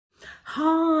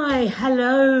Hi,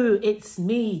 hello, it's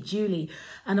me, Julie,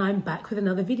 and I'm back with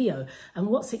another video. And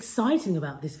what's exciting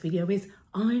about this video is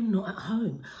I'm not at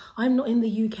home. I'm not in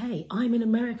the UK. I'm in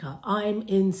America. I'm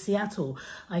in Seattle.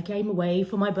 I came away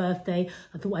for my birthday.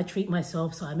 I thought I'd treat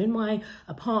myself. So I'm in my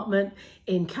apartment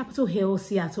in Capitol Hill,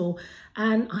 Seattle,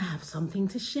 and I have something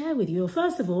to share with you.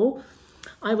 First of all,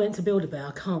 I went to Build-A-Bear.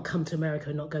 I can't come to America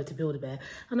and not go to Build-A-Bear.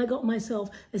 And I got myself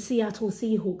a Seattle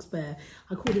Seahawks bear.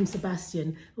 I called him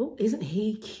Sebastian. Oh, isn't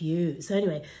he cute? So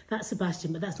anyway, that's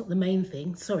Sebastian, but that's not the main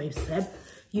thing. Sorry, Seb.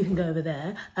 You can go over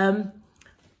there.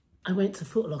 I went to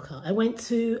Foot Locker. I went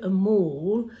to a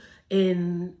mall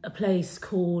in a place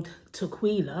called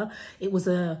Tukwila. It was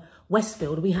a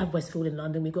Westfield. We have Westfield in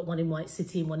London. We've got one in White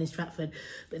City and one in Stratford.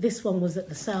 But this one was at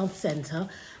the South Centre.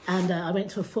 And I went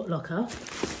to a Foot Locker.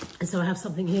 And so I have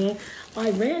something here.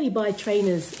 I rarely buy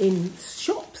trainers in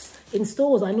shops, in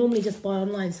stores. I normally just buy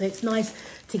online. So it's nice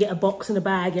to get a box and a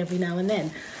bag every now and then.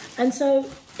 And so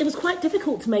it was quite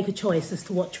difficult to make a choice as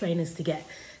to what trainers to get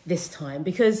this time.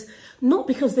 Not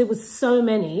because there was so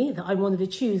many that I wanted to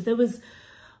choose.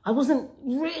 I wasn't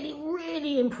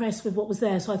really impressed with what was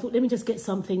there. So I thought, let me just get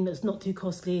something that's not too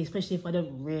costly, especially if I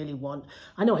don't really want,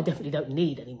 I know I definitely don't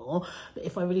need anymore, but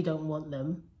if I really don't want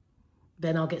them,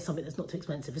 then I'll get something that's not too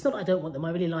expensive. It's not that I don't want them. I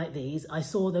really like these. I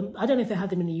saw them. I don't know if they have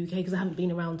them in the UK because I haven't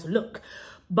been around to look.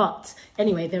 But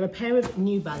anyway, they're a pair of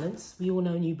New Balance. We all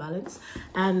know New Balance.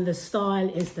 And the style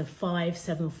is the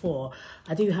 574.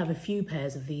 I do have a few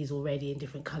pairs of these already in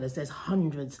different colours. There's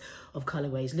hundreds of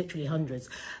colourways, literally hundreds.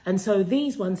 And so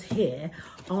these ones here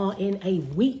are in a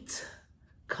wheat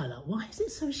colour. Why is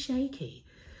it so shaky?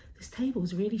 This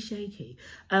table's really shaky.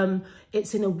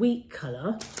 It's in a wheat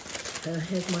colour.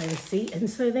 Here's my receipt. And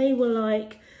so they were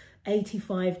like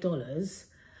 $85.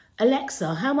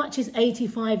 Alexa, how much is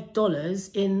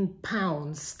 $85 in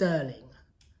pounds sterling?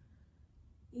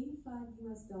 85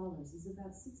 US dollars is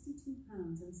about 62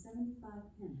 pounds and 75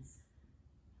 pence.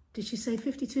 Did she say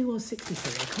 52 or 62?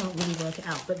 I can't really work it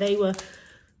out, but they were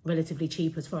relatively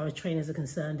cheap as far as trainers are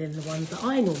concerned in the ones that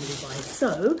I normally buy.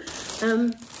 So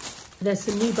there's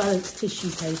some New Balance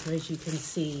tissue paper, as you can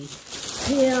see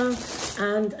here.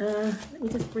 And let me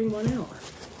just bring one out,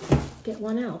 get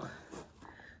one out.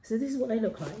 So this is what they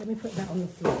look like. Let me put that on the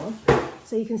floor.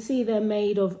 So you can see they're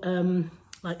made of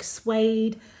like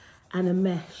suede and a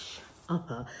mesh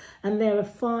upper. And they're a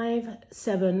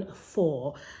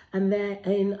 574. And they're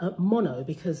in a mono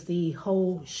because the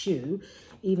whole shoe,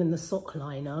 even the sock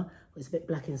liner, was a bit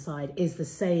black inside, is the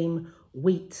same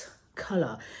wheat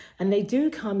colour. And they do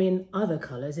come in other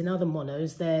colours, in other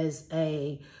monos. There's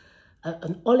an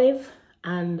olive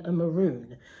and a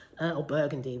maroon. Or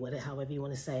burgundy, whatever, however you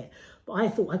want to say it. But I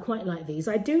thought I quite like these.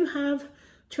 I do have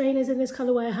trainers in this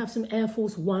colourway. I have some Air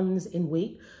Force Ones in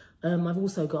wheat. I've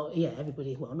also got,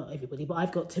 everybody, well, not everybody, but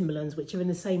I've got Timberlands, which are in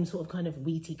the same sort of kind of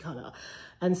wheaty colour.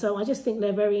 And so I just think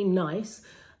they're very nice.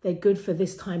 They're good for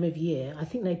this time of year. I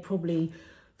think they probably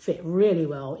fit really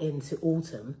well into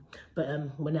autumn, but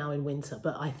we're now in winter,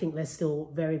 but I think they're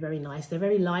still very, very nice. They're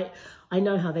very light. I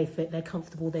know how they fit. They're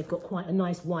comfortable. They've got quite a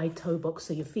nice wide toe box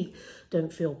so your feet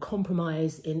don't feel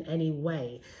compromised in any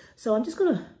way. So I'm just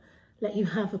going to let you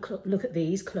have a look at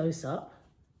these close up.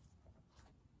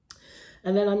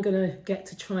 And then I'm going to get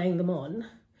to trying them on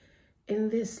in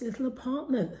this little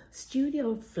apartment, studio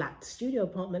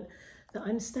apartment that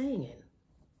I'm staying in.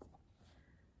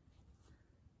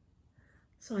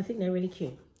 So I think they're really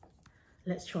cute.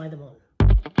 Let's try them on.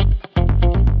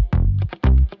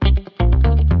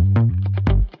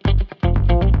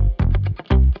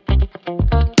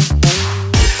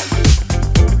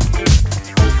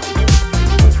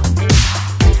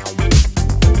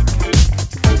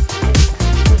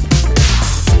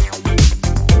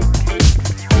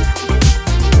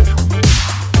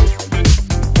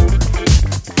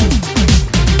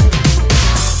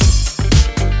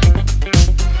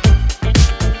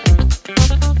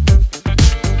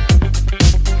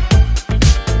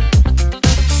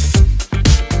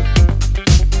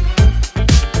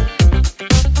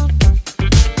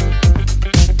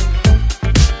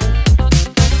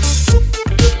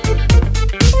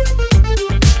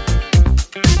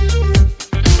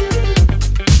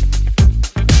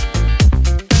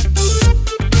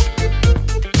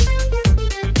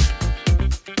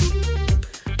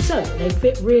 They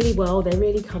fit really well, they're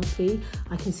really comfy.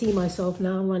 I can see myself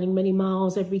now running many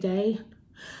miles every day.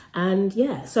 And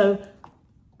yeah, so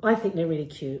I think they're really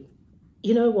cute.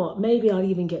 You know what, maybe I'll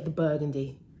even get the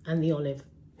burgundy and the olive,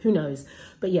 who knows?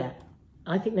 But yeah,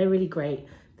 I think they're really great.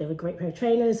 They're a great pair of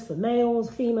trainers for males,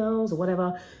 females, or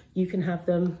whatever. You can have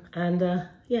them. And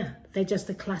yeah, they're just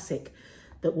a classic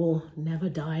that will never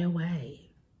die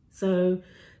away. So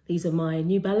these are my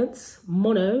New Balance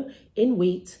Mono in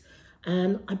wheat,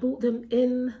 and I bought them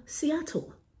in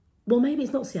Seattle. Well, maybe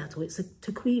it's not Seattle, it's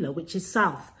Tequila, which is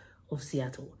south of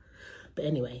Seattle. But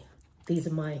anyway, these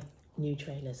are my new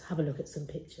trainers. Have a look at some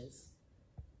pictures.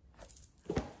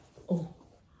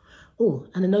 Oh,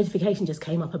 and a notification just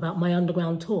came up about my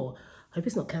underground tour. Hope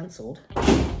it's not cancelled.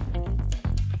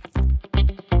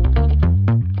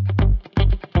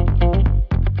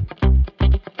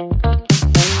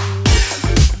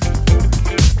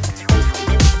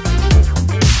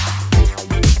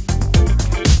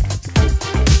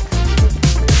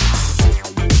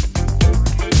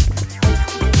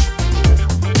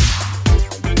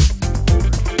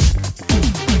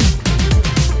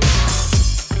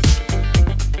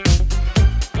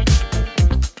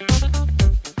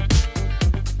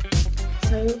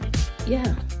 So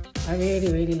yeah, I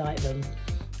really like them.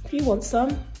 If you want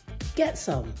some, get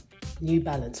some. New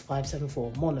Balance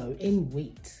 574 Mono in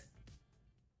wheat.